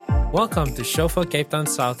Welcome to Shofar Cape Town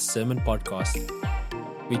South Sermon Podcast.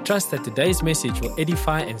 We trust that today's message will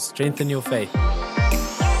edify and strengthen your faith.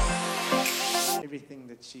 Everything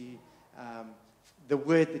that the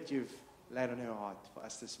word that you've laid on her heart for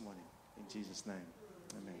us this morning. In Jesus' name,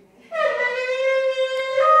 amen.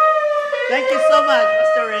 Thank you so much,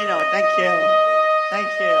 Pastor Reno. Thank you.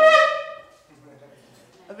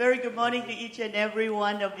 A very good morning to each and every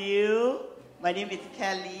one of you. My name is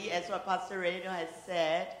Kelly, as what Pastor Reno has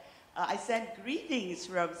said. I send greetings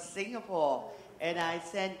from Singapore, and I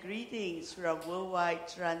send greetings from Worldwide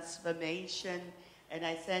Transformation, and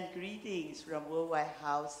I send greetings from Worldwide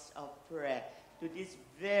House of Prayer to this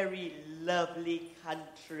very lovely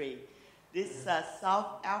country. This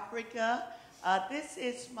South Africa. This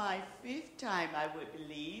is my 5th time, I would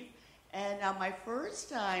believe, and my first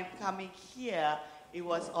time coming here, it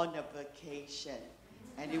was on a vacation,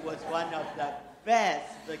 and it was one of the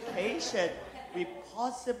best vacations we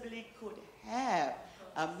possibly could have.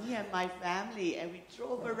 Me and my family, and we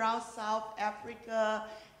drove around South Africa,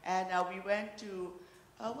 and we went to,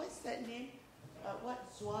 what's that name?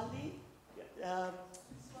 Zwali?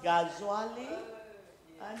 Gazwali?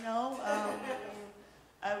 No.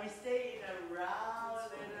 We stayed in a round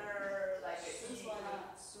dinner, like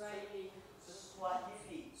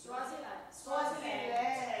Swaziland.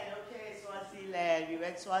 Okay, Swaziland. We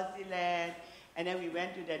went Swaziland, and then we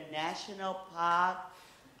went to the national park.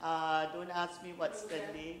 Don't ask me what's the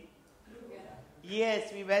name.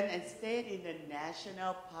 Yes, we went and stayed in the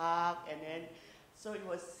national park, and then so it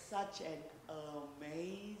was such an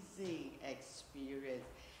amazing experience.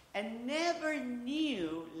 And never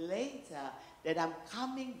knew later that I'm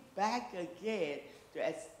coming back again to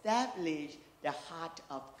establish the heart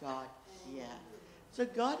of God here. So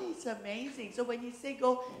God is amazing. So when you say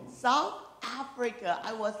go South Africa,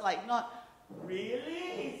 I was like, not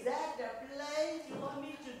really? Is that the place you want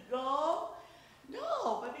me to go?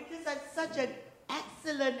 No, but because that's such an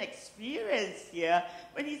excellent experience here.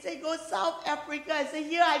 When you say go South Africa, I say,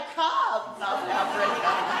 here I come, South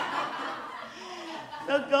Africa.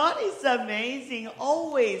 So God is amazing,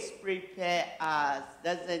 always prepare us,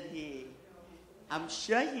 doesn't He? I'm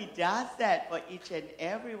sure He does that for each and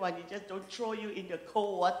every one. He just don't throw you in the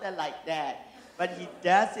cold water like that. But He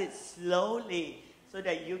does it slowly so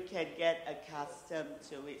that you can get accustomed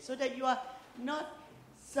to it, so that you are not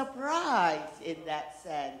surprised in that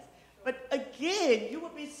sense. But again, you will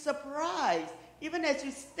be surprised, even as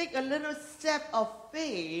you take a little step of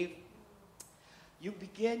faith, you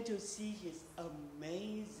begin to see His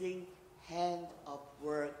amazing hand of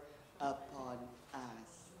work upon us.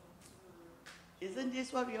 Isn't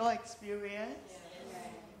this what we all experience?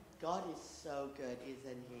 Yes. God is so good,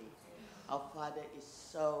 isn't He? Our Father is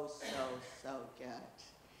so good.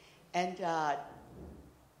 And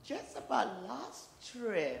just about last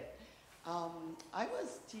trip, I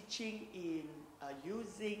was teaching in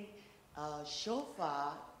using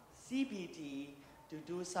Shofar CBD to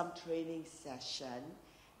do some training session.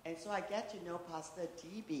 And so I get to know Pastor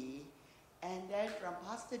DB. And then from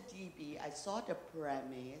Pastor DB, I saw the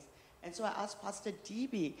premise. And so I asked Pastor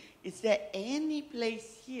DB, is there any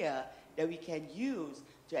place here that we can use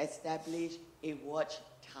to establish a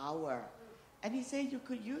watchtower? And he said, you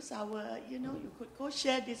could use our, you could go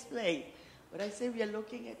share this place. But I said, we are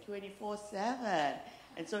looking at 24/7.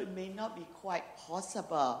 And so it may not be quite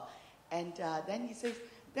possible. And then he says,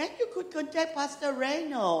 then you could contact Pastor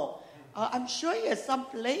Reno. I'm sure he has some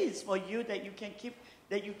place for you that you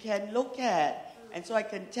can look at. And so I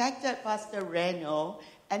contacted Pastor Reno,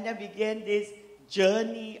 and then began this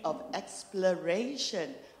journey of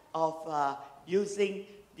exploration of using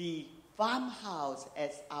the farmhouse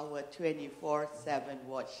as our 24/7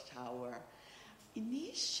 watchtower.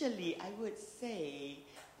 Initially, I would say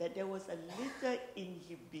that there was a little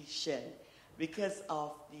inhibition because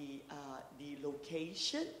of the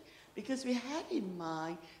location, because we had in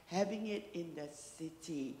mind having it in the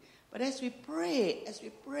city. But as we pray, as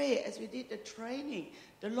we did the training,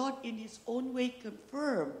 the Lord in His own way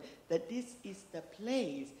confirmed that this is the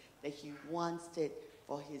place that He wants it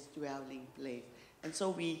for His dwelling place. And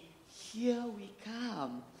so here we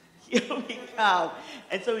come.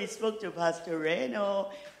 And so we spoke to Pastor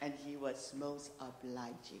Reno, and he was most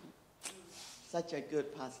obliging. Such a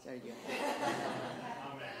good pastor you have.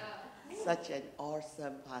 Such an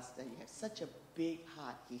awesome pastor you have. Such a big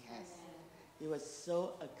heart he has. He was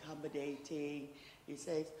so accommodating. He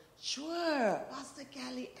says, sure, Pastor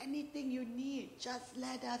Kelly, anything you need, just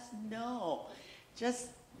let us know.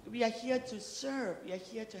 We are here to serve. We are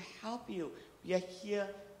here to help you. We are here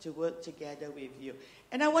to work together with you.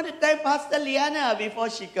 And I want to thank Pastor Liana before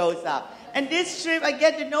she goes up. And this trip, I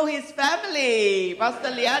get to know his family.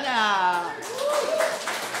 Pastor Liana.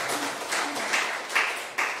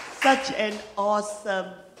 Such an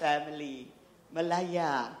awesome family.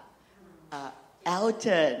 Malaya,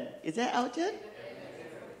 Elton. Is that Elton?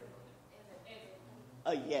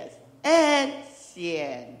 Oh, yes. And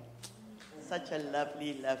Xian. Such a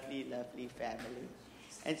lovely, lovely, lovely family.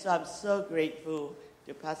 And so I'm so grateful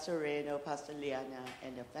to Pastor Reno, Pastor Liana,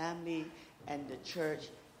 and the family and the church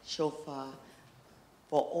Shofar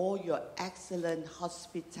for all your excellent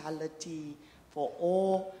hospitality, for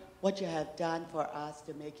all what you have done for us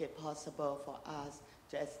to make it possible for us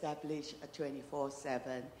to establish a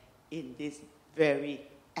 24/7 in this very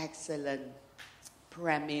excellent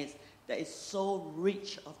premise that is so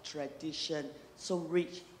rich of tradition, so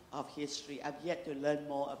rich of history. I've yet to learn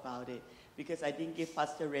more about it because I didn't give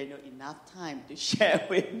Pastor Reno enough time to share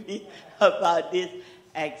with me about this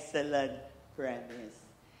excellent premise.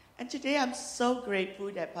 And today I'm so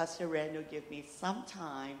grateful that Pastor Reno gave me some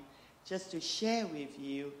time just to share with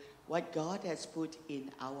you what God has put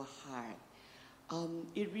in our heart.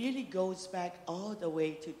 It really goes back all the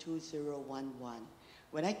way to 2011.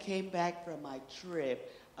 When I came back from my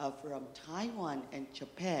trip from Taiwan and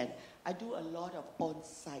Japan, I do a lot of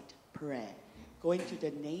on-site prayer, going to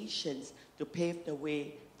the nations to pave the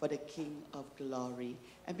way for the King of Glory.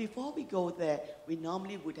 And before we go there, we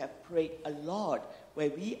normally would have prayed a lot where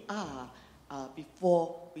we are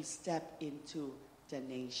before we step into the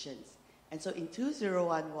nations. And so in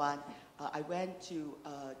 2011, I went to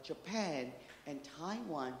Japan and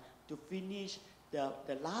Taiwan to finish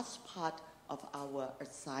the last part of our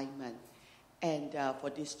assignment and for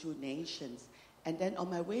these two nations. And then on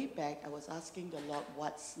my way back, I was asking the Lord,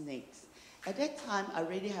 what's next? At that time, I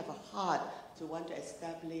already have a heart to want to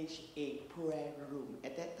establish a prayer room.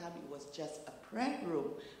 At that time, it was just a prayer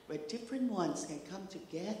room where different ones can come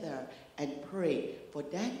together and pray for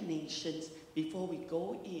that nations before we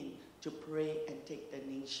go in to pray and take the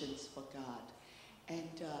nations for God.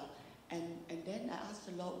 And then I asked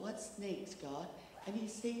the Lord, what's next, God? And he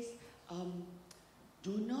says,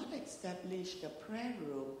 do not establish the prayer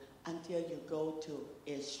room until you go to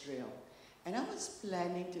Israel. And I was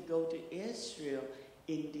planning to go to Israel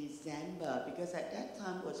in December because at that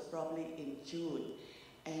time was probably in June.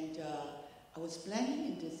 And I was planning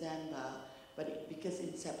in December, but because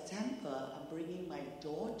in September I'm bringing my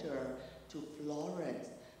daughter to Florence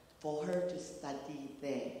for her to study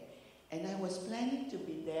there. And I was planning to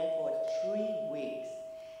be there for 3 weeks.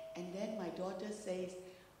 And then my daughter says,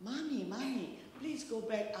 Mommy, please go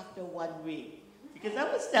back after 1 week. Because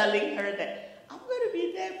I was telling her that I'm going to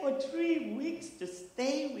be there for 3 weeks to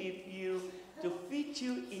stay with you, to fit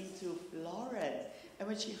you into Florence. And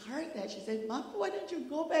when she heard that, she said, Mom, why don't you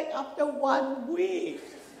go back after 1 week?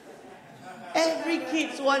 Every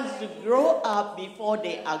kid wants to grow up before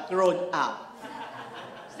they are grown up.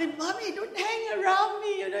 She said, Mommy, don't hang around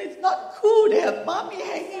me. It's not cool to have Mommy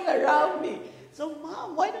hanging around me. So,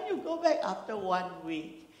 Mom, why don't you go back after 1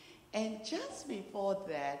 week? And just before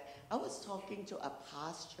that, I was talking to a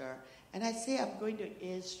pastor, and I say I'm going to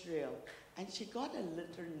Israel. And she got a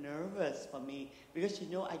little nervous for me because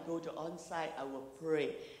I go to on-site, I will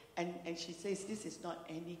pray. And she says, this is not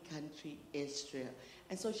any country, Israel.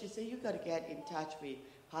 And so she said, you got to get in touch with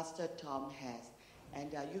Pastor Tom Hess.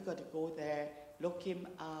 And you got to go there, look him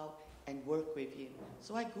out, and work with him.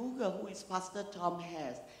 So I Googled who is Pastor Tom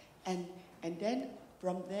Hess. And then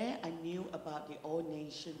from there, I knew about the All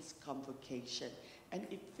Nations Convocation. And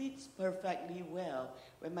it fits perfectly well.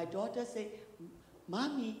 When my daughter said,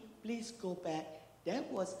 Mommy, please go back, that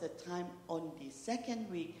was the time on the second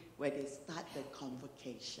week where they start the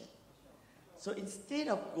convocation. So instead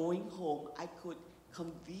of going home, I could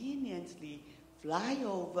conveniently fly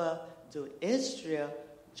over to Israel,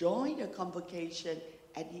 join the convocation,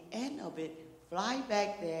 at the end of it, fly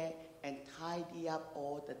back there and tidy up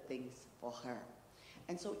all the things for her.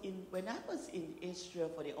 And so when I was in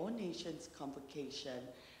Israel for the All Nations Convocation,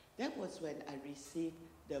 that was when I received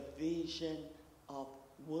the vision of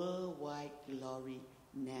Worldwide Glory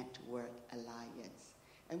Network Alliance.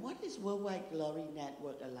 And what is Worldwide Glory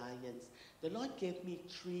Network Alliance? The Lord gave me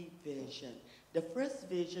 3 visions. The first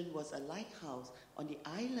vision was a lighthouse on the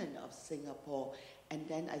island of Singapore. And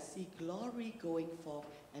then I see glory going forth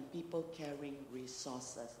and people carrying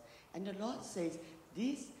resources. And the Lord says,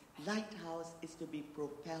 this lighthouse is to be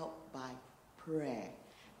propelled by prayer.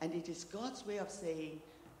 And it is God's way of saying,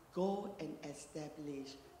 go and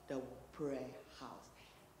establish the prayer house.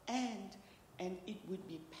 And it would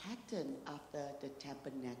be patterned after the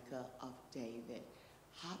tabernacle of David.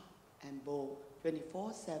 and bowl,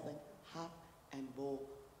 24/7 hub and bowl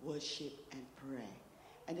worship and prayer.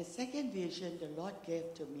 And the second vision the Lord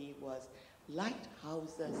gave to me was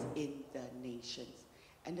lighthouses in the nations.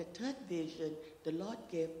 And the third vision the Lord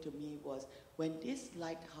gave to me was when these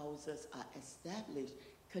lighthouses are established,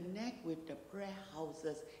 connect with the prayer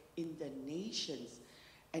houses in the nations,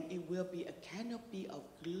 and it will be a canopy of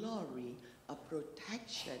glory, a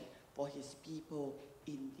protection for his people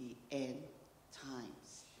in the end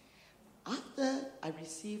times. After I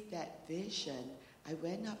received that vision, I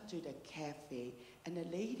went up to the cafe, and a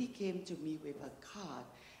lady came to me with a card,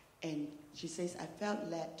 and she says, I felt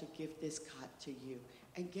led to give this card to you.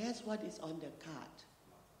 And guess what is on the card?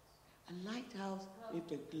 A lighthouse with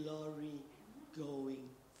the glory going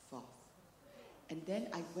forth. And then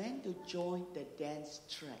I went to join the dance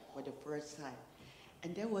track for the first time.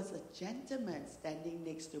 And there was a gentleman standing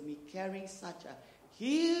next to me carrying such a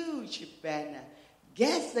huge banner.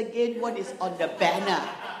 Guess again what is on the banner?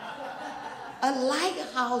 A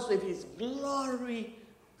lighthouse with his glory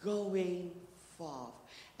going forth.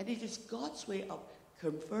 And it is God's way of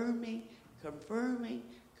confirming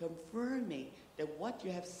that what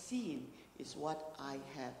you have seen is what I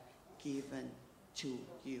have given to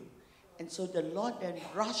you. And so the Lord then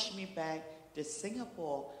rushed me back to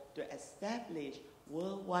Singapore to establish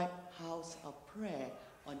Worldwide House of Prayer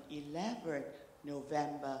on 11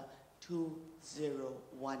 November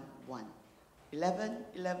 2011. 11,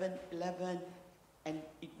 and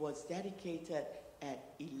it was dedicated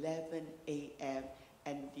at 11 a.m.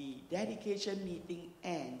 and the dedication meeting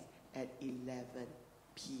ends at 11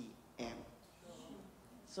 p.m.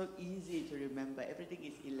 So easy to remember. Everything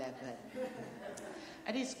is 11.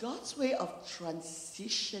 And it's God's way of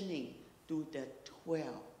transitioning to the 12.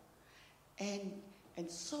 And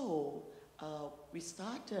so we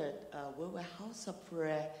started Worldwide House of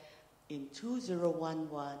Prayer in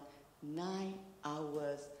 2011, 9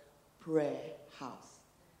 hours prayer house.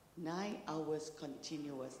 9 hours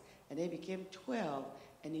continuous. And then it became 12.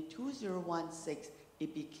 And in 2016,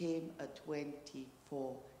 it became a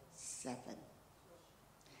 24/7.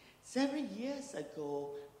 7 years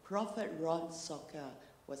ago, Prophet Ron Soka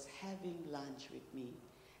was having lunch with me.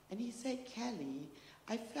 And he said, Kelly,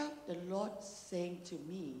 I felt the Lord saying to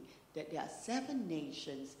me that there are 7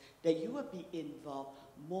 nations that you will be involved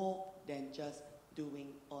more than just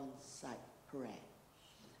doing on-site prayer.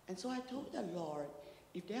 And so I told the Lord,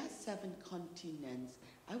 if there are 7 continents,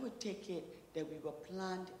 I would take it that we will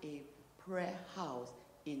plant a prayer house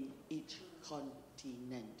in each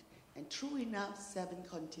continent. And true enough, 7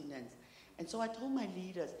 continents. And so I told my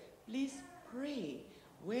leaders, please pray,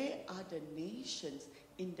 where are the nations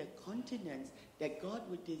in the continents that God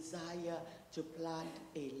would desire to plant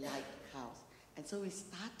a lighthouse? And so we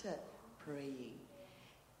started praying.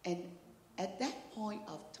 And at that point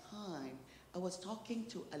of time, I was talking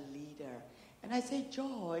to a leader. And I said,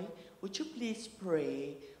 Joy, would you please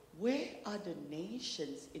pray, where are the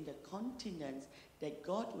nations in the continents that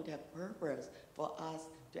God would have purpose for us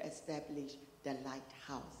to establish the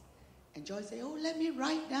lighthouse? And Joy said, oh, let me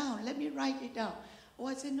write it down. Oh,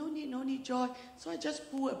 I said, no need, Joy. So I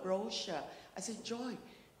just pulled a brochure. I said, Joy,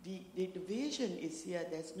 the vision is here.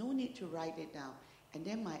 There's no need to write it down. And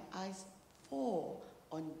then my eyes fall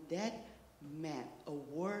on that map, a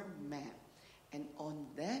world map. And on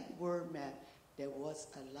that world map, there was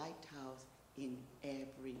a lighthouse in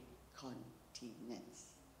every continent.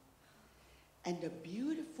 And the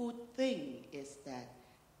beautiful thing is that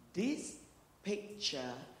this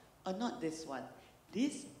picture, or not this one,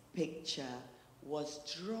 this picture was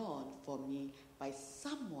drawn for me by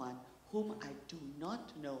someone whom I do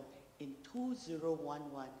not know in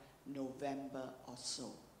 2011 November or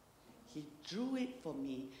so. He drew it for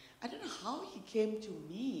me. I don't know how he came to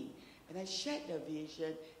me. And I shared the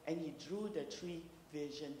vision, and he drew the 3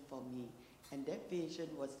 vision for me. And that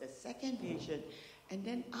vision was the second vision. And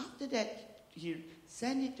then after that, he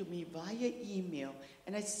sent it to me via email.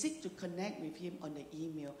 And I seek to connect with him on the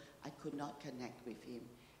email. I could not connect with him.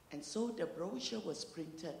 And so the brochure was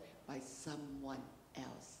printed by someone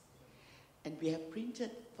else. And we have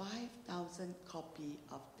printed 5,000 copies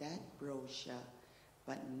of that brochure,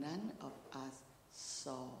 but none of us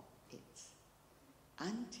saw it.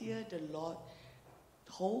 Until the Lord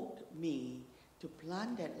told me to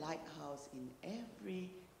plant that lighthouse in every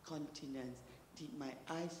continent, did my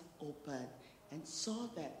eyes open and saw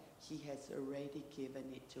that he has already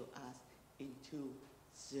given it to us in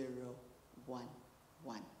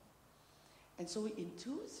 2011. And so in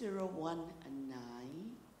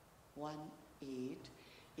 2018,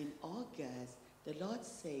 in August, the Lord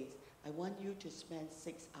says, I want you to spend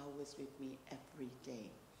 6 hours with me every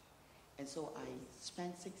day. And so I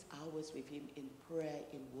spent 6 hours with him in prayer,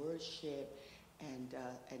 in worship, and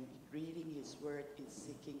reading his word, in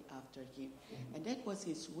seeking after him. And that was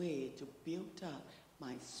his way to build up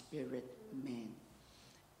my spirit man.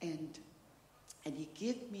 And he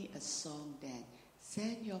gave me a song then.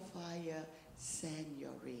 Send your fire, send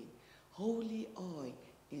your rain. Holy oil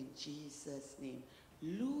in Jesus' name.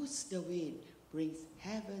 Loose the wind, brings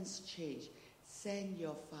heaven's change. Send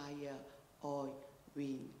your fire, oil,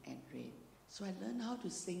 wind, and rain. So I learned how to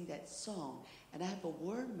sing that song. And I have a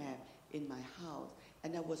word map in my house.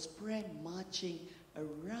 And I was prayer marching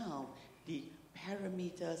around the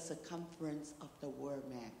perimeter circumference of the word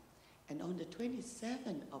map. And on the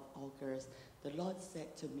 27th of August, the Lord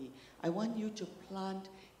said to me, I want you to plant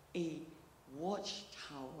a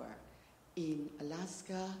watchtower in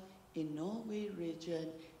Alaska, in Norway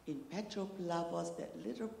region, in Petropavlovsk, that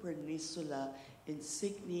little peninsula, in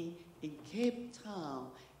Sydney, in Cape Town,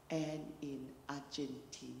 and in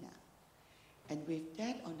Argentina. And with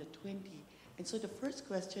that on the 20th, and so the first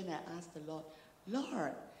question I asked the Lord,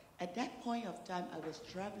 Lord, at that point of time, I was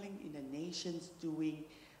traveling in the nations doing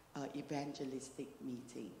evangelistic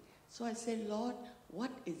meeting. So I said, Lord,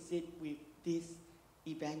 what is it with this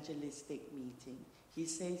evangelistic meeting? He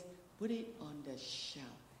says, put it on the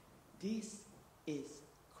shelf. This is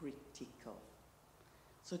critical.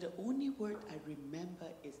 So the only word I remember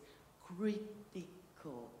is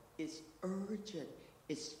critical. It's urgent.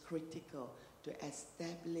 It's critical to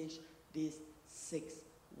establish this 6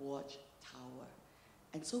 watchtower.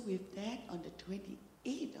 And so with that, on the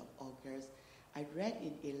 28th of August, I read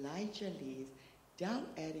in Elijah Lee's, Doug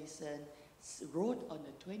Edison wrote on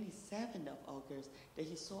the 27th of August that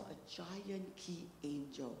he saw a giant key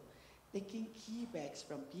angel taking key bags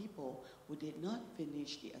from people who did not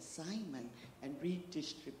finish the assignment and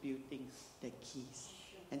redistributing the keys.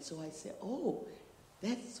 And so I said, oh,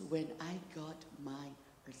 that's when I got my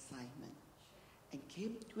assignment. And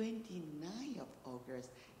came 29th of August,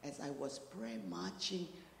 as I was prayer marching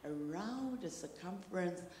around the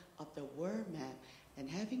circumference of the word map, and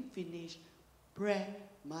having finished prayer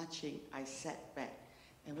marching, I sat back.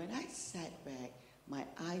 And when I sat back, my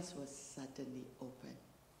eyes were suddenly open.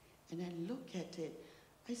 And I look at it,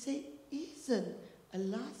 I say, isn't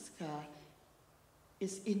Alaska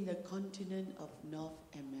is in the continent of North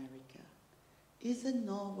America? Isn't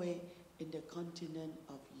Norway in the continent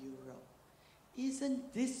of Europe?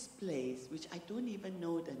 Isn't this place, which I don't even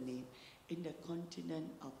know the name, in the continent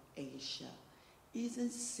of Asia?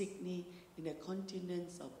 Isn't Sydney in the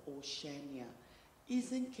continents of Oceania?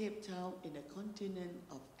 Isn't Cape Town in the continent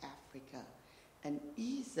of Africa? And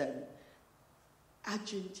isn't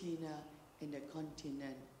Argentina in the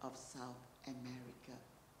continent of South America?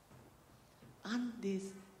 Aren't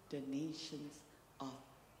these the nations of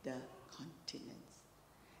the continents?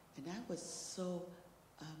 And I was so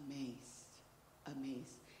amazed.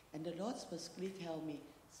 And the Lord specifically told me,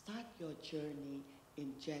 start your journey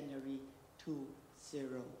in January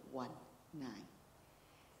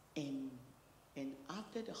 2019. And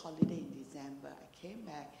after the holiday in December, I came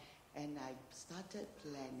back and I started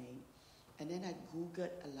planning. And then I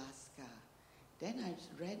Googled Alaska. Then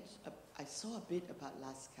I saw a bit about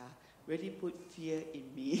Alaska, really put fear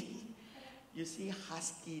in me. You see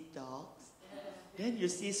husky dogs. Then you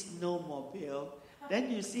see snowmobile.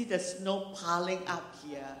 Then you see the snow piling up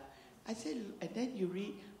here. I said, and then you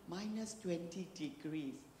read minus 20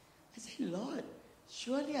 degrees. I said, Lord,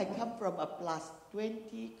 surely I come from a plus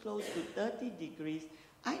 20, close to 30 degrees.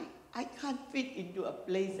 I can't fit into a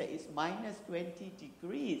place that is minus 20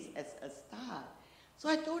 degrees as a start. So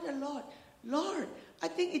I told the Lord, Lord, I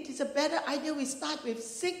think it is a better idea we start with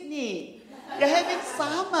Sydney. They're having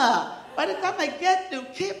summer. By the time I get to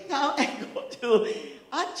Cape Town and go to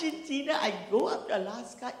Argentina, I go up to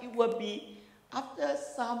Alaska, it will be, after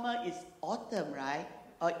summer is autumn, right?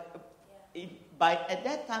 At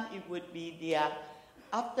that time, it would be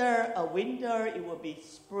after a winter, it will be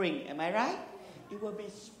spring. Am I right? It will be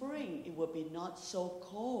spring. It will be not so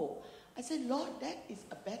cold. I said, Lord, that is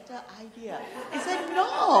a better idea. He said,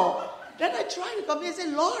 no. Then I tried to come here and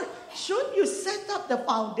said, Lord, shouldn't you set up the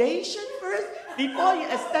foundation first before you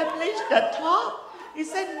establish the top? He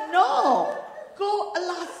said, no. Go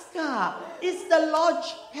Alaska. It's the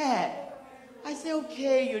launch pad. I said,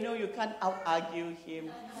 okay, you can't out-argue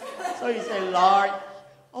him. So he said, Lord,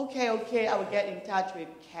 okay, I will get in touch with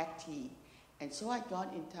Kathy. And so I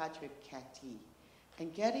got in touch with Kathy.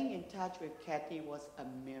 And getting in touch with Kathy was a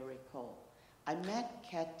miracle. I met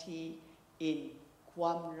Kathy in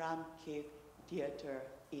Quam Ram Cave Theater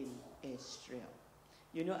in Israel.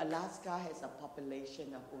 Alaska has a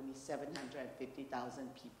population of only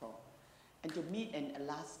 750,000 people. And to meet an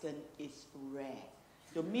Alaskan is rare.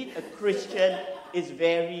 To meet a Christian is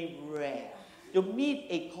very rare. To meet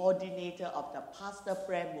a coordinator of the pastor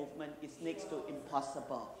prayer movement is next to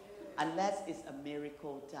impossible, unless it's a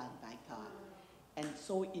miracle done by God. And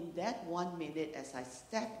so in that 1 minute, as I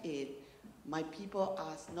step in, my people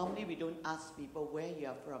ask, normally we don't ask people where you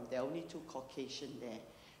are from. There are only 2 Caucasian there.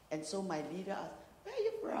 And so my leader asked, where are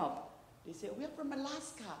you from? They said, we are from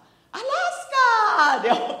Alaska. Alaska! They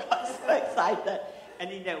all got so excited.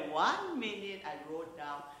 And in that 1 minute, I wrote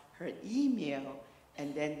down her email.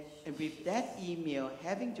 And with that email,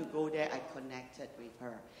 having to go there, I connected with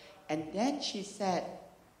her. And then she said,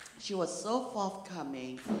 she was so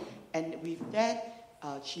forthcoming. And with that,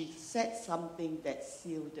 she said something that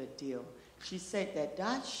sealed the deal. She said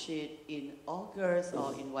that sheet in August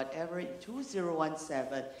or in whatever, in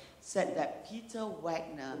 2017, said that Peter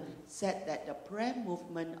Wagner said that the prayer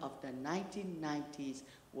movement of the 1990s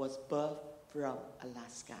was birthed from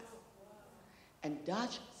Alaska. And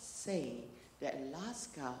Dutch say that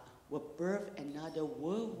Alaska will birth another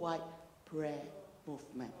worldwide prayer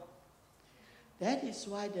movement. That is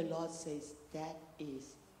why the Lord says that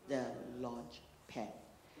is the launch pad.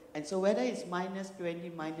 And so whether it's minus 20,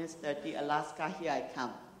 minus 30, Alaska, here I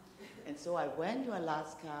come. And so I went to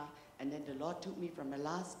Alaska, and then the Lord took me from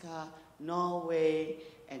Alaska, Norway,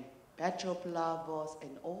 and Petropavlovsk,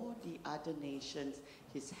 and all the other nations,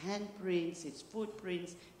 his handprints, his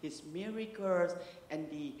footprints, his miracles, and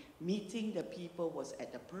the meeting the people was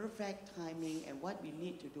at the perfect timing, and what we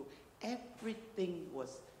need to do, everything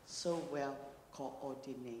was so well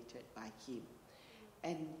coordinated by him.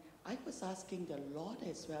 And I was asking the Lord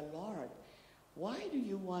as well, Lord, why do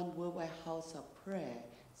you want Worldwide House of Prayer,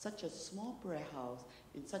 such a small prayer house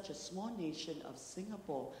in such a small nation of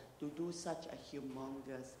Singapore, to do such a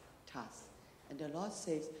humongous task? And the Lord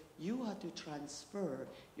says, you are to transfer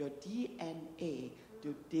your DNA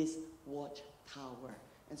to this watchtower.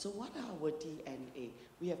 And so what are our DNA?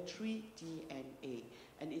 We have 3 DNA,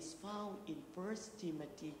 and it's found in 1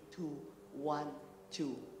 Timothy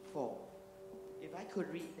 2:1-4. If I could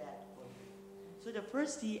read that for you. So the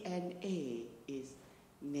first DNA is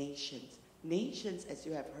nations. Nations, as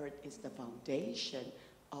you have heard, is the foundation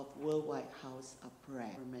of Worldwide House of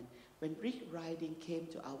Prayer. When Rick Riding came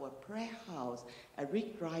to our prayer house,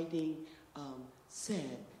 Rick Riding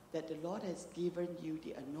said that the Lord has given you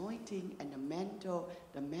the anointing and the mantle,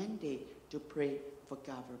 the mandate to pray for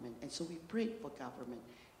government. And so we prayed for government.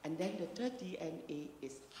 And then the third DNA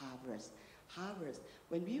is harvest. Harvest.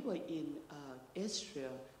 When we were in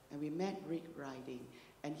Israel and we met Rick Riding,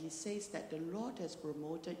 and he says that the Lord has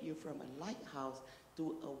promoted you from a lighthouse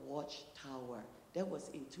to a watchtower. That was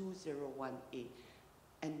in 2018.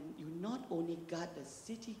 And you not only got the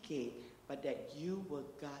city gate, but that you will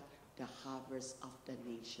got the harvest of the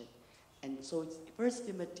nation. And so 1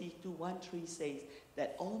 Timothy 2:1-3 says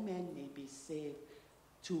that all men may be saved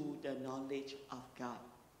to the knowledge of God,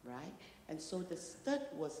 right? And so the third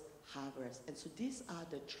was harvest. And so these are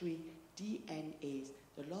the 3 DNAs.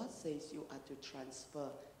 The Lord says you are to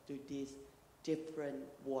transfer to this different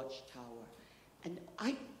watchtower. And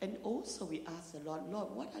also we ask the Lord,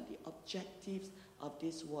 what are the objectives of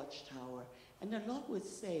this watchtower? And the Lord would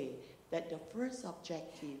say that the first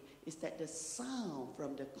objective is that the sound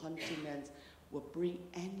from the continents will bring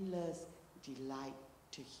endless delight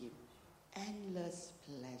to him, endless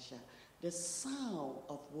pleasure. The sound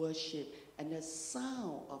of worship and the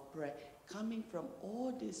sound of prayer coming from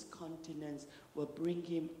all these continents will bring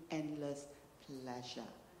him endless pleasure.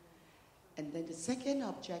 And then the second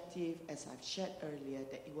objective, as I've shared earlier,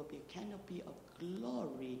 that it will be a canopy of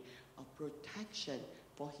glory, of protection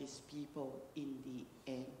for his people in the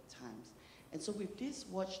end times. And so with this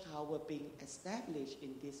watchtower being established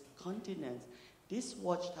in these continents, this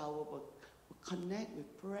watchtower will connect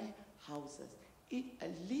with prayer houses.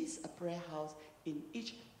 At least a prayer house in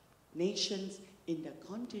each nations in the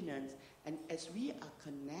continents. And as we are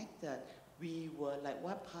connected, we will, like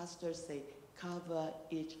what pastors say, cover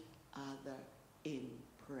each other in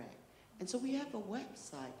prayer. And so we have a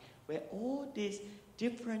website where all these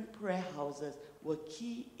different prayer houses will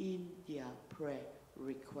key in their prayer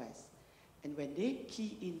requests. And when they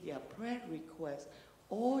key in their prayer requests,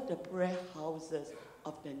 all the prayer houses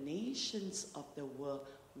of the nations of the world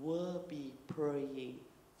will be praying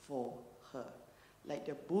for her. Like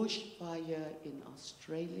the bushfire in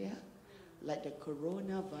Australia, like the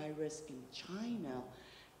coronavirus in China,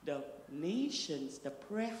 the nations, the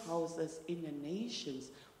prayer houses in the nations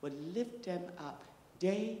will lift them up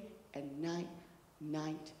day and night,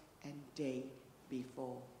 night and day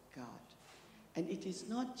before God. And it is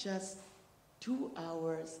not just 2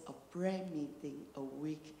 hours of prayer meeting a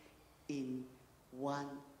week in one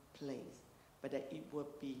place, but that it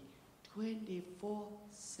would be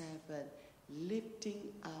 24/7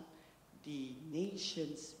 lifting up the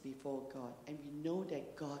nations before God. And we know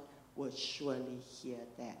that God will surely hear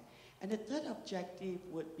that. And the third objective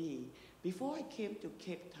would be, before I came to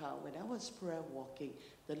Cape Town, when I was prayer walking,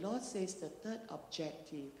 the Lord says the third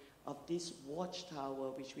objective of this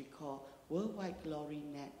watchtower, which we call Worldwide Glory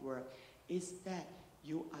Network, is that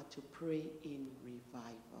you are to pray in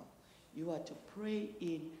revival. You are to pray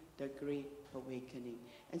in the Great Awakening.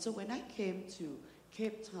 And so when I came to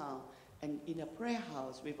Cape Town and in a prayer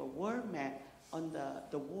house with a word map on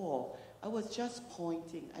the wall, I was just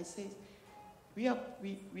pointing. I said, we are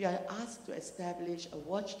asked to establish a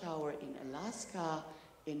watchtower in Alaska,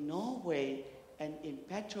 in Norway, and in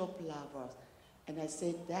Petropavlovsk. And I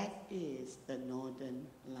said, that is the Northern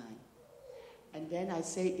Line. And then I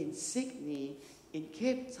say in Sydney, in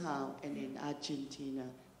Cape Town, and in Argentina,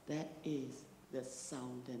 that is the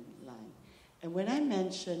Southern Line. And when I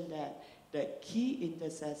mentioned that, the key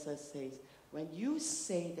intercessor says, when you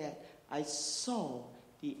say that, I saw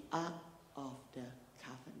the Ark of the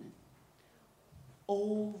Covenant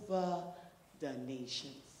over the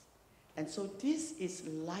nations. And so this is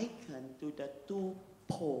likened to the two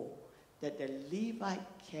poles that the Levite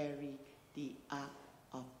carry the Ark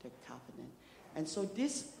of the Covenant. And so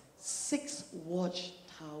these 6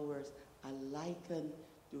 watchtowers are likened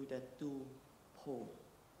to the two poles.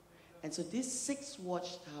 And so these 6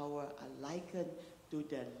 watchtowers are likened to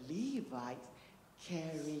the Levites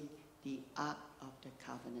carrying the Ark of the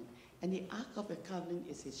Covenant. And the Ark of the Covenant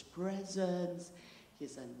is his presence,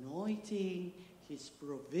 his anointing, his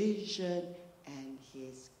provision, and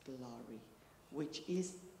his glory, which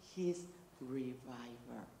is his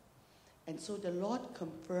reviver. And so the Lord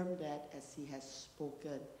confirmed that as he has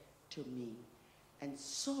spoken to me. And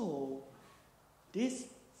so these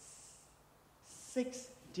 6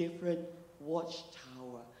 different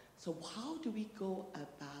watchtower. So how do we go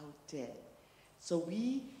about it? So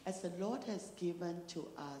we, as the Lord has given to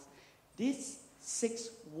us, these 6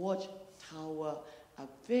 watchtower are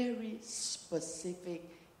very specific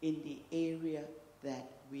in the area that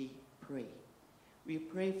we pray. We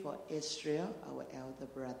pray for Israel, our elder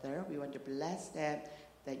brother. We want to bless them,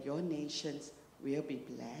 that your nations will be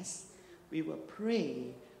blessed. We will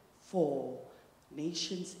pray for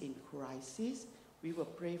nations in crisis. We will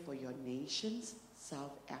pray for your nations,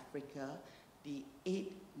 South Africa, the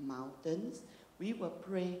 8 mountains. We will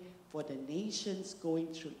pray for the nations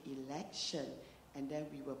going through election. And then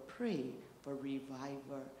we will pray for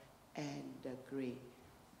revival and the Great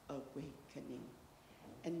Awakening.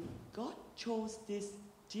 And God chose these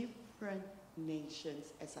different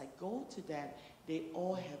nations. As I go to them, they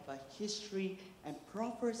all have a history and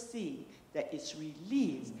prophecy that is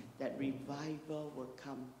released, that revival will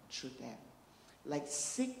come through them. Like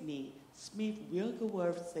Sydney, Smith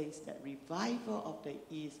Wigglesworth says that revival of the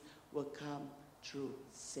East will come through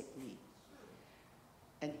Sydney.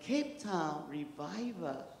 And Cape Town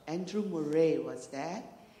revival, Andrew Murray was that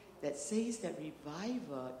says that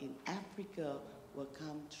revival in Africa will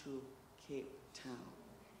come through Cape Town.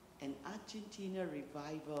 And Argentina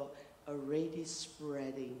revival already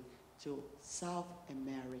spreading to South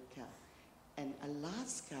America. And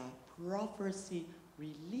Alaska prophecy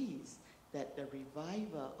released that the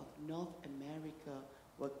revival of North America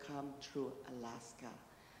will come through Alaska.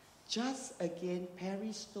 Just again,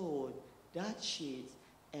 Perry Stone, Duchess,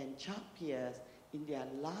 and Chuck Pierce in their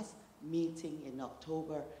last meeting in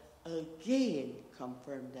October again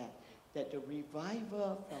confirmed that the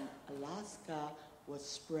revival from Alaska was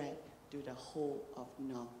spread to the whole of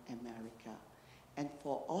North America. And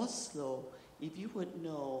for Oslo, if you would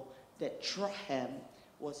know that Trondheim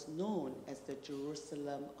was known as the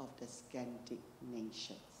Jerusalem of the Scandic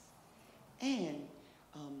nations. And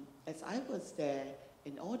as I was there,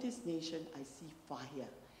 in all these nations, I see fire.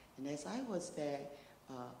 And as I was there,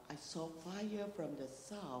 I saw fire from the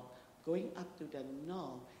south going up to the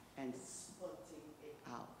north and spotting it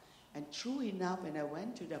out. And true enough, when I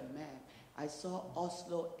went to the map, I saw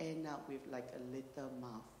Oslo end up with like a little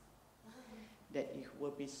mouth. That it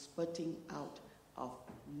will be spurting out of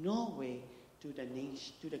Norway to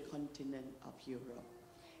the continent of Europe.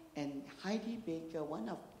 And Heidi Baker, one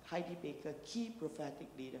of Heidi Baker's key prophetic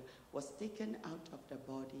leader, was taken out of the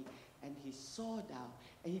body, and he saw down,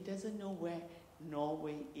 and he doesn't know where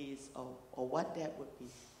Norway is or what that would be,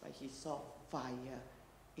 but he saw fire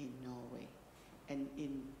in Norway. And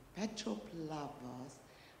in Petropavlovsk,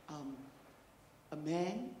 a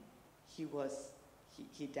man, he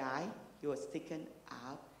died, he was taken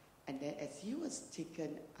up, and then as he was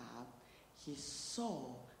taken up, he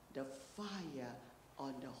saw the fire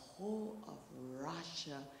on the whole of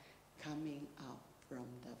Russia coming out from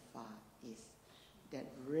the Far East, that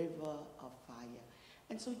river of fire.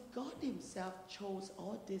 And so God himself chose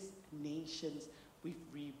all these nations with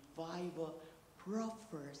revival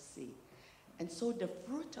prophecy. And so the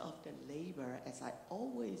fruit of the labor, as I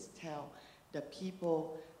always tell the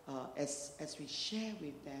people as we share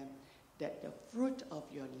with them, that the fruit of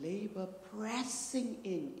your labor pressing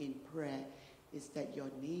in prayer is that your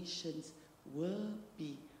nations will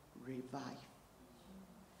be revived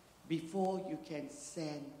before you can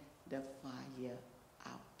send the fire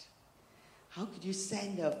out. How could you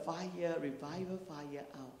send a fire, revival fire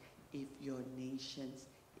out if your nations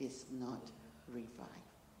is not revived?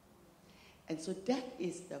 And so that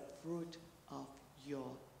is the fruit of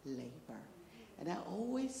your labor. And I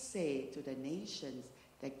always say to the nations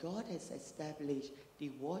that God has established the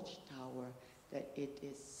watchtower, that it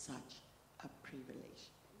is such a privilege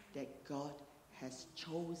that God has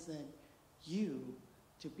chosen you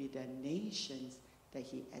to be the nations that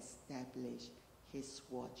he established his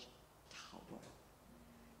watchtower.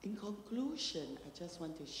 In conclusion, I just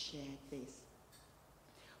want to share this.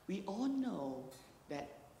 We all know that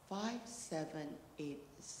 5780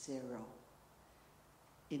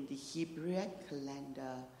 in the Hebrew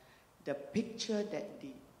calendar, the picture that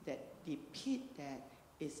depicts that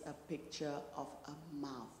is a picture of a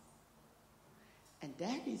mouth. And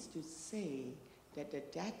that is to say that the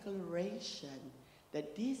declaration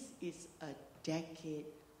that this is a decade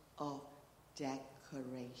of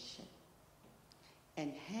declaration.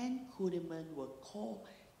 And Han Kudiman will call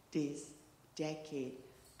this decade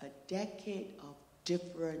a decade of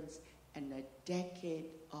difference and a decade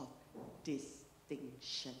of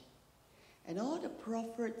distinction. And all the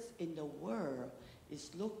prophets in the world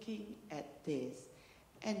is looking at this.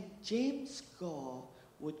 And James Gore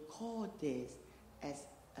would call this as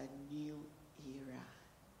a new era.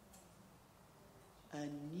 A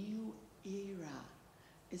new era.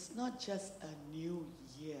 It's not just a new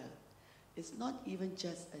year. It's not even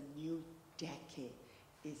just a new decade.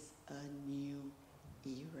 It's a new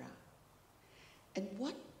era. And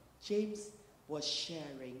what James was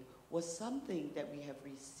sharing was something that we have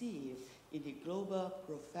received in the Global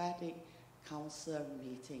Prophetic Council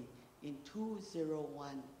meeting in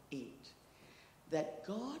 2018, that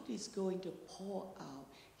God is going to pour out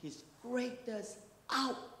his greatest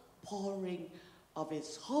outpouring of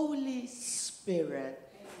his Holy Spirit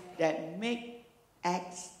that make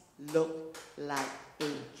Acts look like a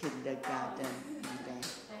kindergarten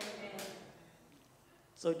event.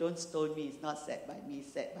 So don't stone me, it's not said by me,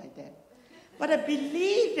 it's said by them. But I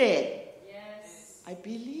believe it. Yes. I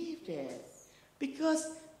believe it. Because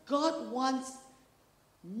God wants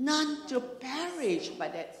none to perish,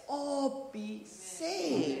 but that all be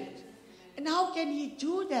saved. And how can he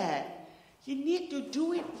do that? He need to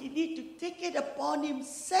do it, he need to take it upon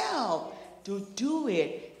himself to do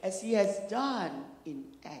it as he has done in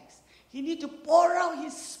Acts. He need to pour out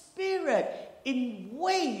his Spirit in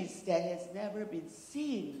ways that has never been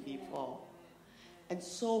seen before. And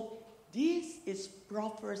so this is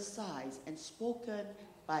prophesied and spoken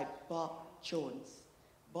by Bob Jones.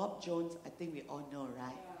 Bob Jones, I think we all know,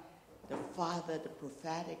 right? The father, the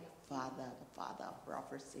prophetic father, the father of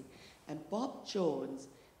prophecy. And Bob Jones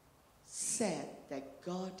said that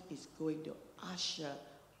God is going to usher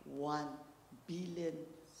 1 billion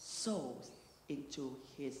souls into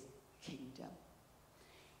his kingdom.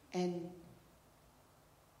 And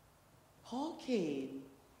Paul Cain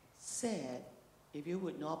said, if you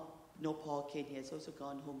would not know Paul Cain, he has also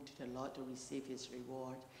gone home to the Lord to receive his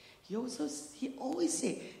reward. He always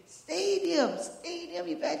said, stadium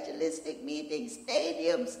evangelistic meetings,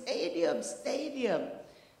 stadium.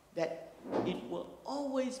 That it will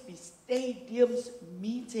always be stadiums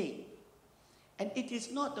meeting. And it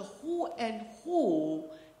is not the who and who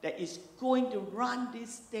that is going to run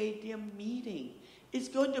this stadium meeting. It's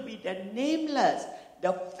going to be the nameless,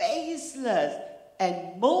 the faceless,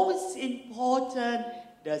 and most important,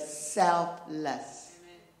 the selfless.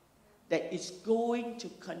 Amen. That is going to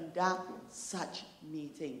conduct such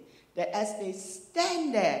meeting. That as they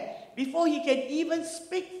stand there, before he can even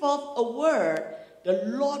speak forth a word, the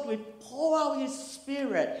Lord will pour out his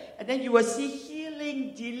Spirit. And then you will see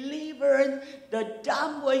healing, deliverance, the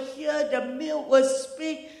dumb will hear, the mute will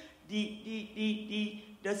speak,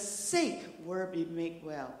 the sick will be made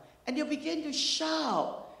well. And you begin to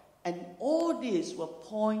shout. And all this will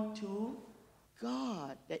point to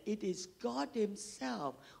God, that it is God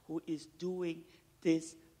himself who is doing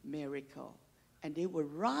this miracle. And they will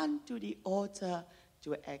run to the altar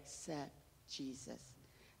to accept Jesus.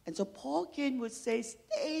 And so Paul Cain would say,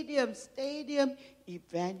 stadium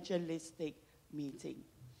evangelistic meeting.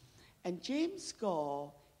 And James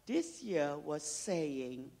Gore this year was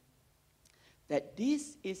saying that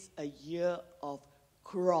this is a year of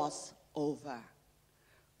crossover.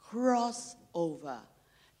 Crossover.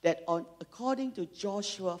 That according to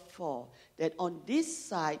Joshua 4, that on this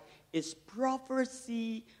side is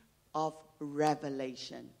prophecy of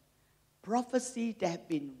revelation. Prophecy that have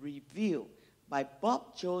been revealed by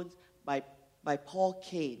Bob Jones, by Paul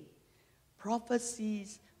Cain.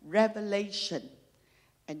 Prophecies, revelation.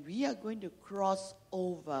 And we are going to cross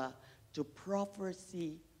over to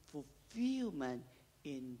prophecy fulfillment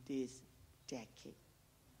in this decade.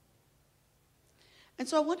 And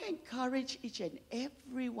so I want to encourage each and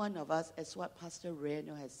every one of us, as what Pastor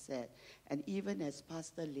Reno has said, and even as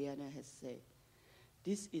Pastor Liana has said,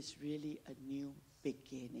 this is really a new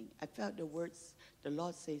beginning. I felt the words, the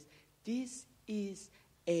Lord says, this is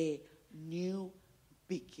a new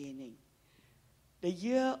beginning. The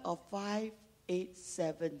year of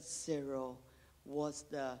 5870 was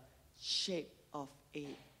the shape of a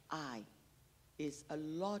eye. It's a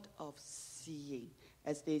lot of seeing.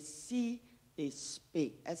 As they see, they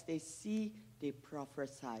speak. As they see, they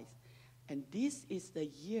prophesy. And this is the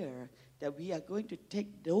year that we are going to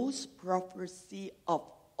take those prophecy of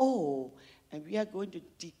old and we are going to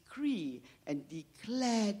decree and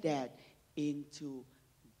declare that into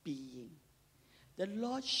being. The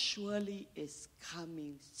Lord surely is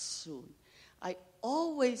coming soon. I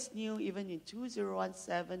always knew, even in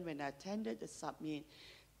 2017 when I attended the summit,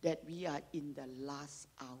 that we are in the last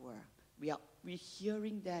hour. We're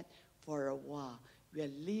hearing that for a while. We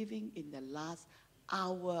are living in the last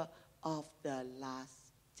hour of the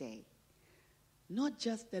last day. Not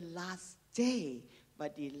just the last day,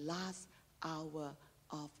 but the last hour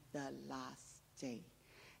of the last day.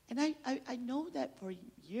 And I know that for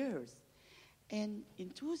years. And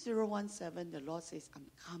in 2017, the Lord says, I'm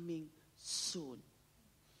coming soon.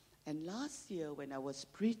 And last year when I was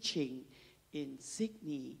preaching in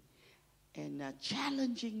Sydney and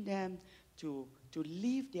challenging them to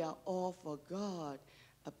leave their all for God,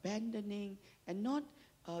 abandoning and not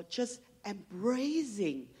just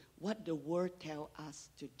embracing what the Word tells us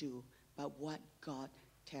to do, but what God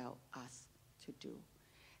tells us to do.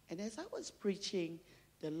 And as I was preaching,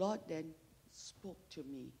 the Lord then spoke to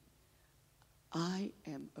me. I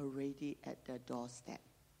am already at the doorstep.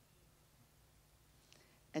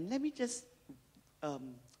 And let me just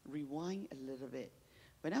rewind a little bit.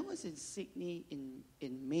 When I was in Sydney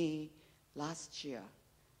in May last year,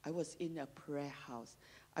 I was in a prayer house.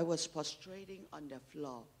 I was prostrating on the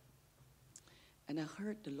floor. And I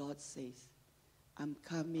heard the Lord say, I'm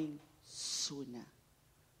coming sooner,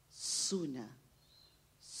 sooner,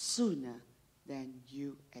 sooner than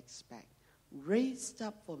you expect. Raised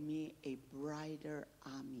up for me a brighter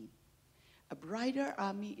army. A brighter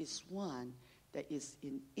army is one that is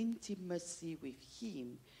in intimacy with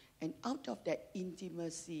Him. And out of that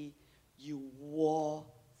intimacy, you war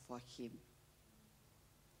for Him.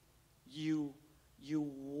 You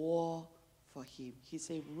war for Him. He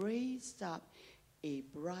said, raise up a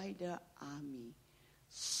brighter army,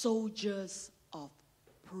 soldiers of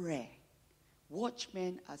prayer.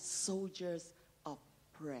 Watchmen are soldiers of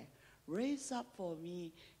prayer. Raise up for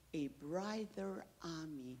me a brighter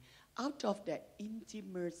army. Out of that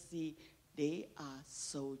intimacy, they are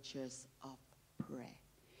soldiers of prayer.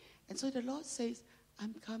 And so the Lord says,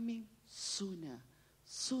 I'm coming sooner,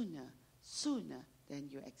 sooner, sooner than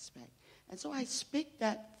you expect. And so I speak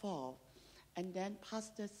that forth, and then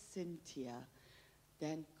Pastor Cynthia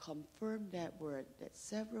then confirmed that word that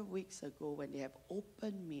several weeks ago when they have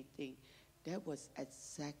open meeting, that was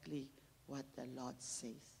exactly what the Lord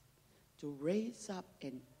says. To raise up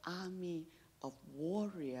an army of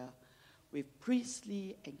warrior with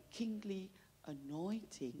priestly and kingly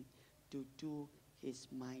anointing to do His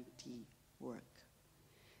mighty work.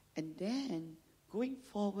 And then going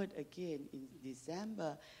forward again in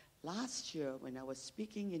December last year when I was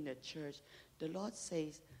speaking in the church, the Lord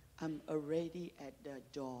says, I'm already at the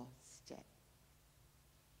doorstep.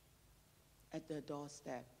 At the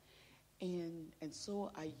doorstep. And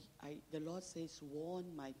so the Lord says,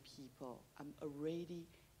 warn my people. I'm already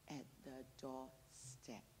at the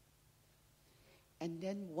doorstep. And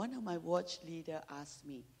then one of my watch leader asked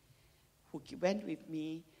me, who went with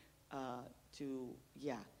me and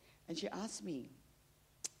she asked me,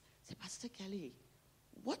 said, Pastor Kelly,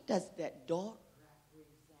 what does that door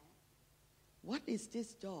represent? What is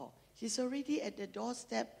this door? He's already at the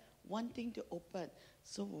doorstep wanting to open.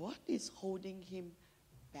 So what is holding him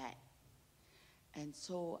back? And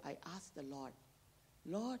so I asked the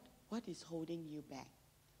Lord, what is holding you back?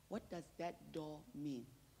 What does that door mean?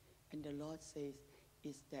 And the Lord says,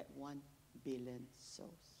 it's that one billion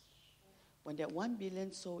souls. When that 1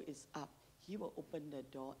 billion soul is up, he will open the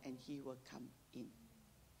door and he will come in.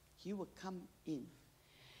 He will come in.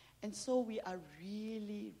 And so we are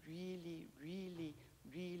really, really, really,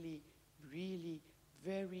 really, really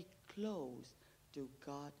very close to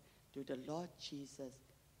God, to the Lord Jesus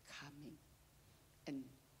coming. And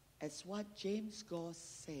as what James Gore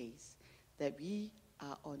says, that we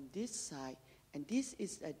are on this side, and this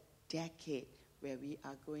is a decade where we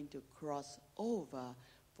are going to cross over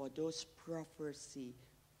for those prophecies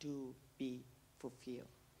to be fulfilled.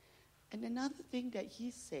 And another thing that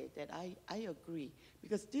he said that I agree,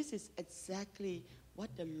 because this is exactly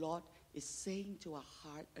what the Lord is saying to our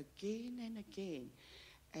heart again and again,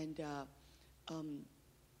 and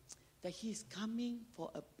that he's coming for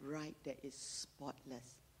a bride that is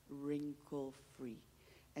spotless, wrinkle-free.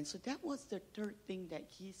 And so that was the third thing that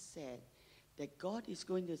he said, that God is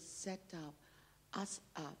going to set us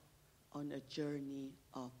up on a journey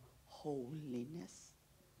of holiness.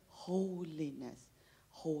 Holiness.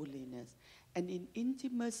 Holiness. And in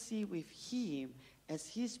intimacy with him as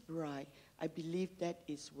his bride, I believe that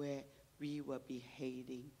is where we will be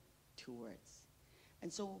heading towards.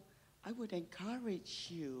 And so I would encourage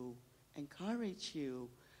you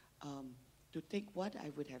to take what I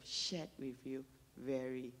would have shared with you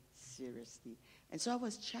very seriously. And so I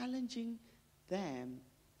was challenging them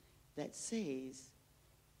that says,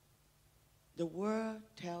 the world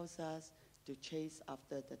tells us to chase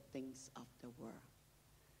after the things of the world.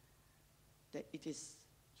 That it is,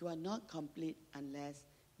 you are not complete unless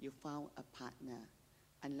you found a partner,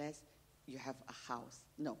 unless you have a house.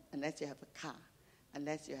 No, unless you have a car,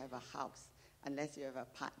 unless you have a house, unless you have a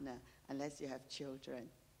partner, unless you have children.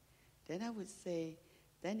 Then I would say,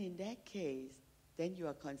 then in that case, then you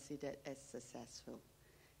are considered as successful.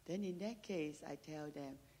 Then in that case, I tell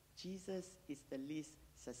them, Jesus is the least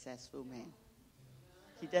successful man.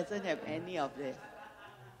 He doesn't have any of this.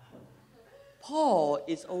 Paul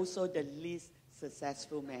is also the least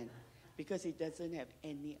successful man because he doesn't have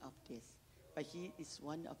any of this. But he is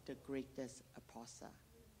one of the greatest apostles.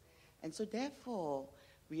 And so therefore,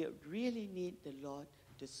 we really need the Lord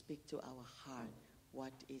to speak to our heart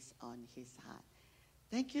what is on his heart.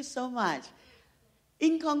 Thank you so much.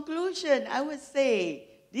 In conclusion, I would say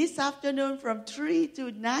this afternoon from 3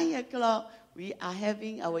 to 9 o'clock, we are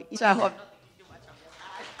having our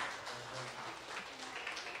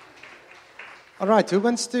All right, who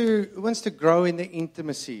wants to grow in the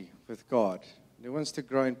intimacy with God? Who wants to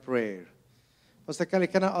grow in prayer? Pastor Kelly,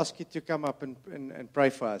 can I ask you to come up and pray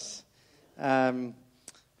for us?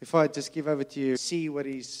 Before I just give over to you, see what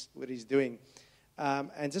he's doing.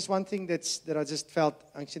 And just one thing that I just felt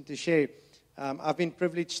unction to share. I've been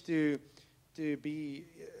privileged to be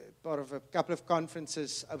part of a couple of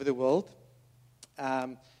conferences over the world. I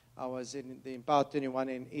was in the Empower 21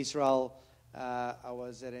 in Israel. I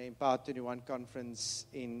was at an Empower 21 conference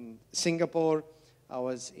in Singapore. I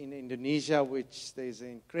was in Indonesia, which there's an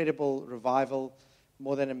incredible revival.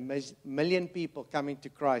 More than 1 million people coming to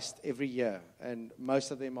Christ every year. And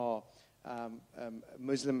most of them are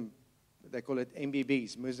Muslim, they call it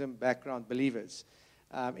MBBs, Muslim background believers.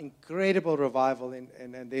 Incredible revival.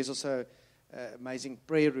 And there's also amazing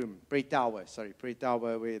prayer tower,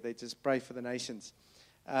 where they just pray for the nations.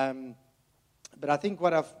 But I think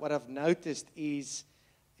what I've noticed is,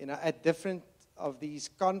 at different of these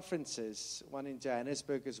conferences, one in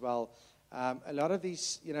Johannesburg as well, a lot of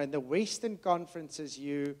these, in the Western conferences,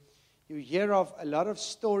 you hear of a lot of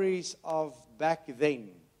stories of back then,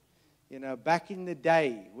 back in the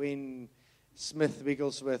day when Smith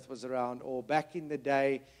Wigglesworth was around, or back in the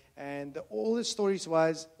day, and all the stories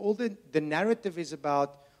the narrative is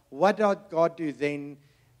about what did God do then,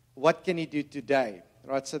 what can He do today,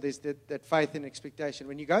 right? So there's that faith and expectation.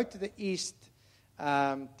 When you go to the East,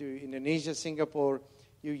 to Indonesia, Singapore,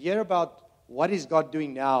 you hear about what is God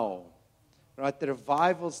doing now, right? The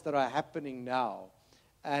revivals that are happening now.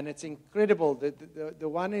 And it's incredible. The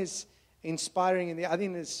one is inspiring, and the other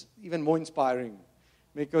one is even more inspiring.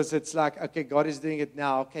 Because it's like, okay, God is doing it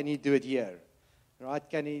now. Can He do it here? Right?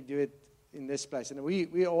 Can He do it in this place? And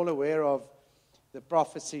we're all aware of the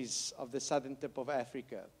prophecies of the southern tip of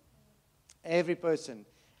Africa. Every person,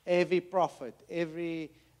 every prophet,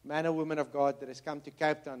 every man or woman of God that has come to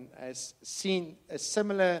Cape Town has seen a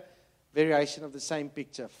similar variation of the same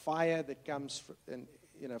picture. Fire that comes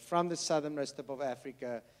from the southernmost tip of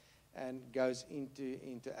Africa and goes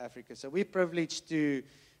into Africa. So we're privileged to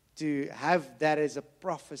have that as a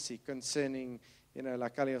prophecy concerning,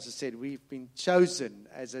 like Ali also said, we've been chosen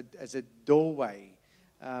as a doorway,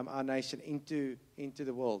 our nation into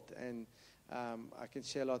the world. And I can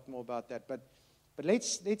share a lot more about that. But But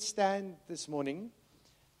let's stand this morning,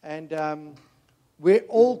 and we're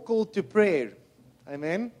all called to prayer.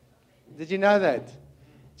 Amen? Did you know that?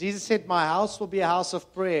 Jesus said, my house will be a house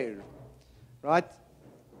of prayer. Right?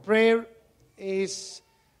 Prayer is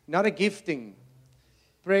not a gifting.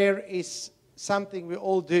 Prayer is something we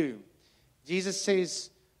all do. Jesus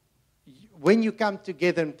says, when you come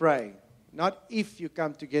together and pray, not if you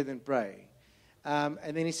come together and pray. And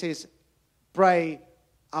then he says, pray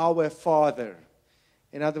our Father.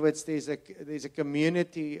 In other words, there's a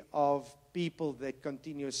community of people that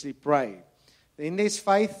continuously pray. Then there's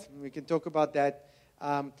faith. We can talk about that.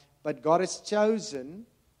 But God has chosen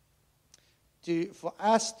for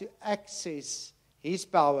us to access His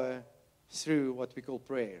power through what we call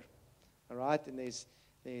prayer. All right? And there's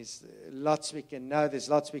lots we can know. There's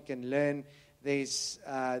lots we can learn. There's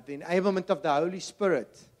the enablement of the Holy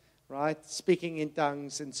Spirit, right? Speaking in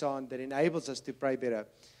tongues and so on that enables us to pray better.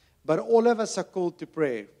 But all of us are called to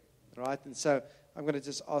prayer, right? And so I'm going to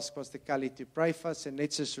just ask Pastor Kali to pray for us, and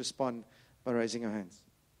let's just respond by raising our hands.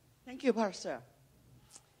 Thank you, Pastor.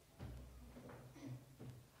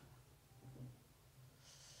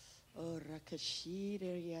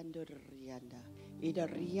 Orakashiriando rianda, ida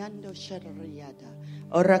riando shariada,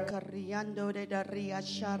 orakariando de daria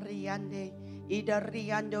shariande, ida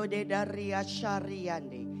riando de daria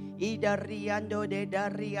shariande, ida riando de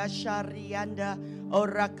daria sharianda,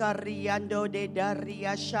 orakariando de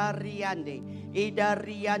daria shariande, ida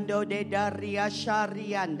riando de daria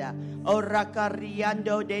sharianda,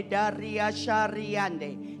 orakariando de daria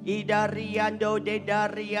shariande. Idariando de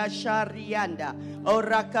daria sharianda,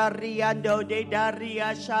 orakariando de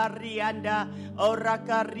daria sharianda,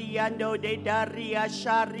 orakariando de daria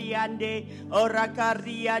shariande,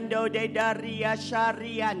 orakariando de daria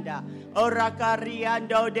sharianda,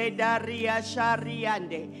 orakariando de daria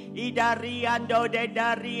shariande, idariando de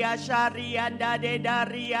daria sharianda de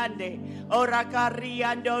dariande,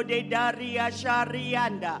 orakariando de daria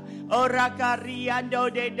sharianda, orakariando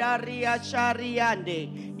de daria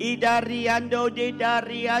shariande. Idariando de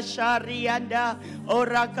daria sharianda,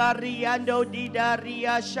 orakariando de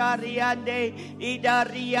daria shariande,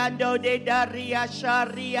 idariando de daria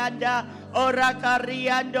sharianda,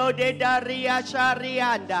 orakariando de daria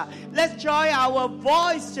sharianda. Let's join our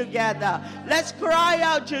voice together. Let's cry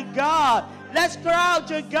out to God. Let's cry out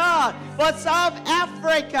to God for South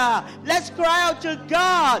Africa. Let's cry out to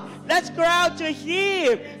God. Let's cry out to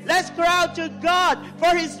Him. Let's cry out to God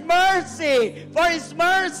for His mercy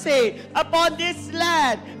upon this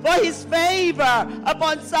land, for His favor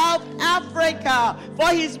upon South Africa, for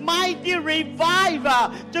His mighty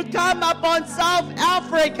revival to come upon South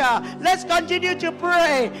Africa. Let's continue to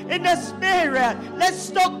pray in the Spirit. Let's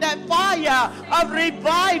stoke that fire of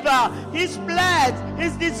revival, His plans,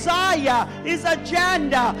 His desire, His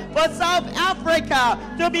agenda for South Africa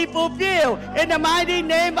to be fulfilled in the mighty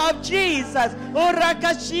name of Jesus.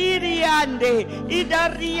 He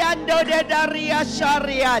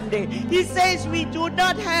says we do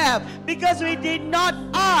not have because we did not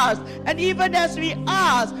ask. And even as we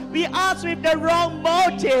ask with the wrong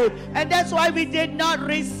motive. And that's why we did not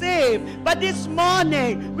receive. But this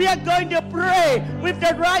morning we are going to pray with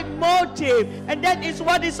the right motive. And that is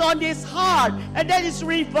what is on His heart. And that is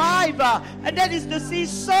revival. And that is to see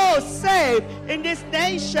souls saved in this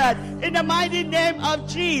nation in the mighty name of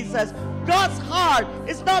Jesus. God's heart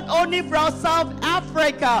is not only for South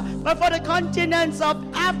Africa, but for the continents of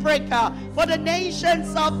Africa, for the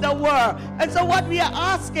nations of the world. And so what we are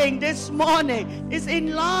asking this morning is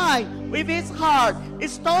in line with His heart.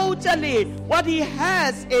 It's totally what He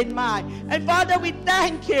has in mind. And Father, we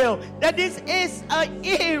thank You that this is an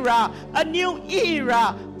era, a new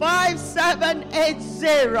era,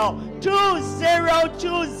 5780.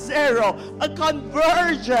 2020, a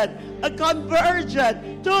conversion.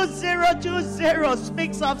 2020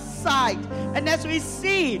 speaks of sight. And as we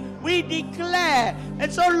see, we declare.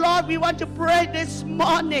 And so, Lord, we want to pray this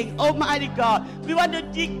morning, Almighty God. We want to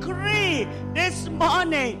decree this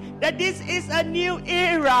morning that this is a new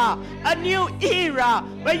era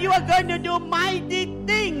where You are going to do mighty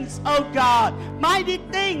things, oh God. Mighty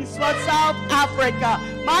things for South Africa.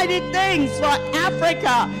 Mighty things for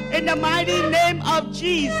Africa in the mighty name of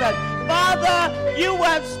Jesus. Father, You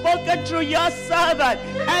have spoken through Your servant,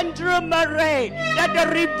 Andrew Murray, that the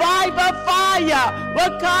revival fire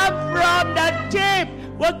will come from the tip,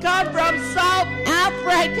 will come from South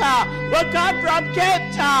Africa, will come from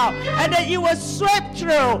Cape Town, and that You will sweep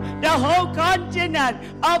through the whole continent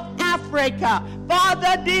of Africa.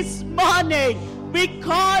 Father, this morning, we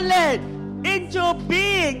call it into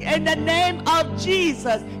being in the name of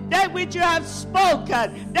Jesus. that which you have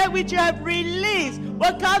spoken, that which you have released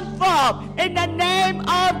will come forth in the name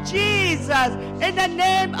of Jesus. In the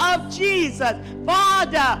name of Jesus.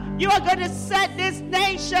 Father, you are going to set this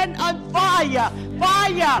nation on fire.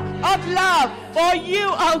 Fire of love for you,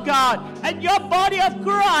 oh God. And your body of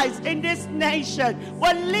Christ in this nation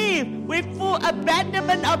will live with full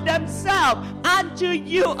abandonment of themselves unto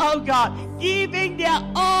you, oh God. Giving their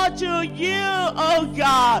all to you, oh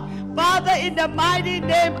God. Father, in the mighty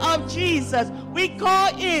name of Jesus, we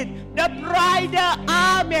call in the bridal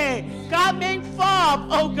army coming forth,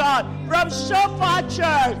 oh God, from Shofar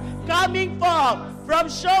Church, coming forth from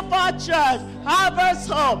Shofar Church, Harvest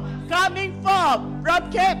Home, coming forth from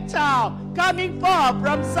Cape Town, coming forth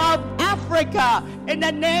from South Africa, in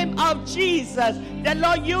the name of Jesus. The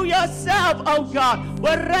Lord, you yourself, oh God,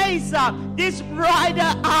 will raise up this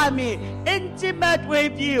bridal army, intimate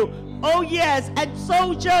with you. Oh yes, and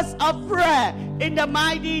soldiers of prayer in the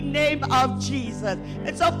mighty name of Jesus.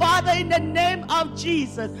 And so, Father, in the name of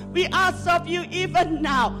Jesus, we ask of you even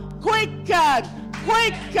now, quicken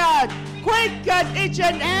each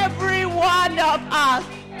and every one of us.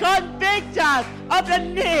 Convict us of the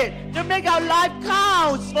need to make our life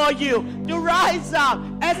counts for you, to rise up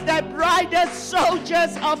as the brightest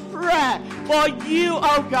soldiers of prayer for you,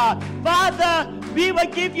 oh God. Father, we will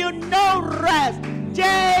give you no rest,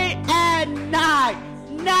 day and night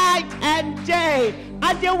and day,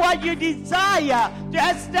 until what you desire to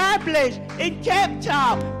establish in Cape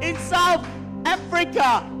Town, in South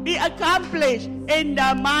Africa, be accomplished in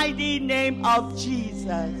the mighty name of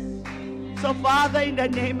Jesus. So, Father, in the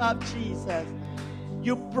name of Jesus,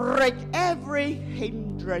 you break every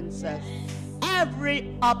hindrance,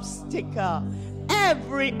 every obstacle,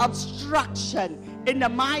 every obstruction in the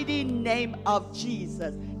mighty name of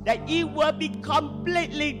Jesus, that it will be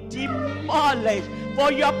completely demolished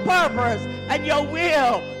for your purpose and your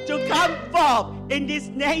will to come forth in these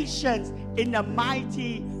nations in the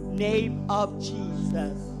mighty name of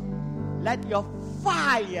Jesus. Let your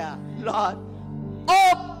fire, Lord,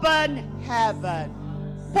 open heaven,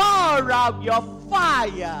 pour out your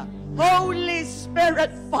fire, Holy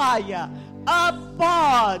Spirit fire,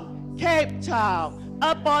 upon Cape Town,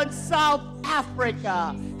 upon South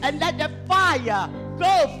Africa, and let the fire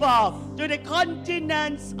go forth to the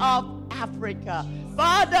continents of Africa.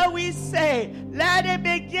 Father, we say, let it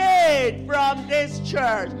begin from this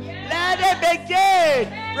church. Let it begin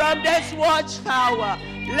from this watchtower.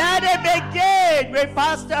 Let it begin with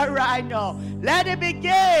Pastor Rhino. Let it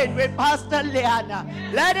begin with Pastor Liana.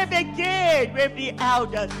 Let it begin with the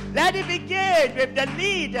elders. Let it begin with the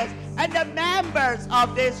leaders and the members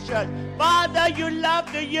of this church. Father, you love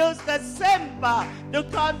to use the simple to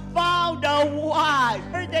confound the wise.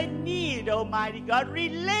 Where they need, Almighty God,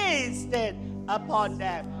 release it upon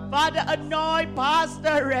them. Father, anoint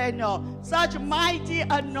Pastor Reno, such mighty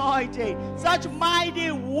anointing, such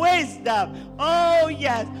mighty wisdom. Oh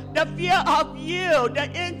yes, the fear of you,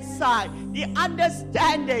 the insight, the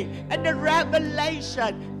understanding, and the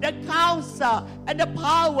revelation, the counsel, and the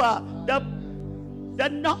power, the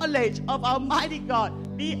knowledge of Almighty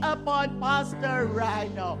God be upon Pastor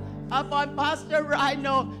Rhino. Upon Pastor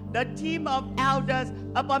Rhino, the team of elders,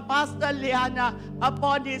 upon Pastor Liana,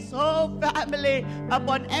 upon his whole family,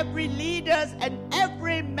 upon every leaders and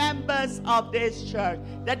every members of this church,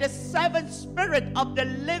 that the seventh spirit of the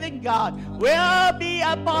living God will be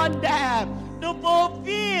upon them to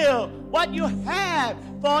fulfill what you have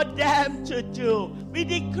for them to do. We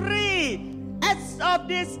decree, as of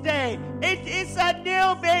this day, it is a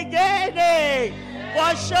new beginning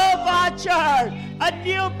for Shofar Church, a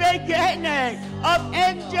new beginning of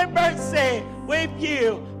angel mercy with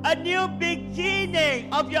you, a new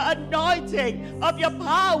beginning of your anointing, of your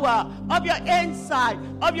power, of your insight,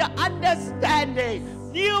 of your understanding.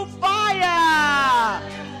 New fire!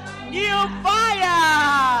 New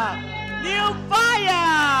fire! New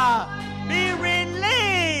fire! Be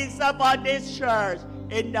released upon this church.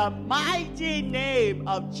 In the mighty name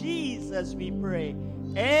of Jesus we pray.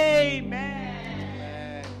 Amen.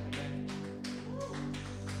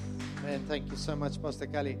 And thank you so much, Pastor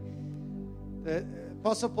Kelly. The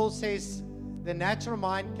Apostle Paul says the natural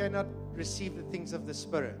mind cannot receive the things of the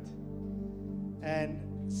Spirit. And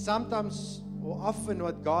sometimes or often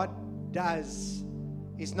what God does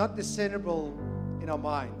is not discernible in our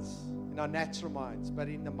minds, in our natural minds, but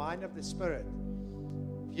in the mind of the Spirit.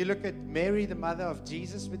 If you look at Mary, the mother of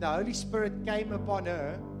Jesus, when the Holy Spirit came upon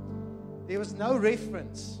her, there was no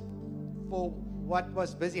reference for what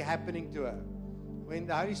was busy happening to her. When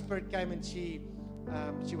the Holy Spirit came and she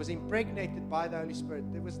was impregnated by the Holy Spirit,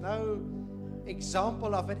 there was no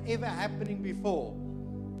example of it ever happening before,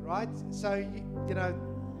 right? So,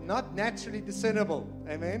 not naturally discernible.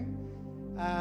 Amen.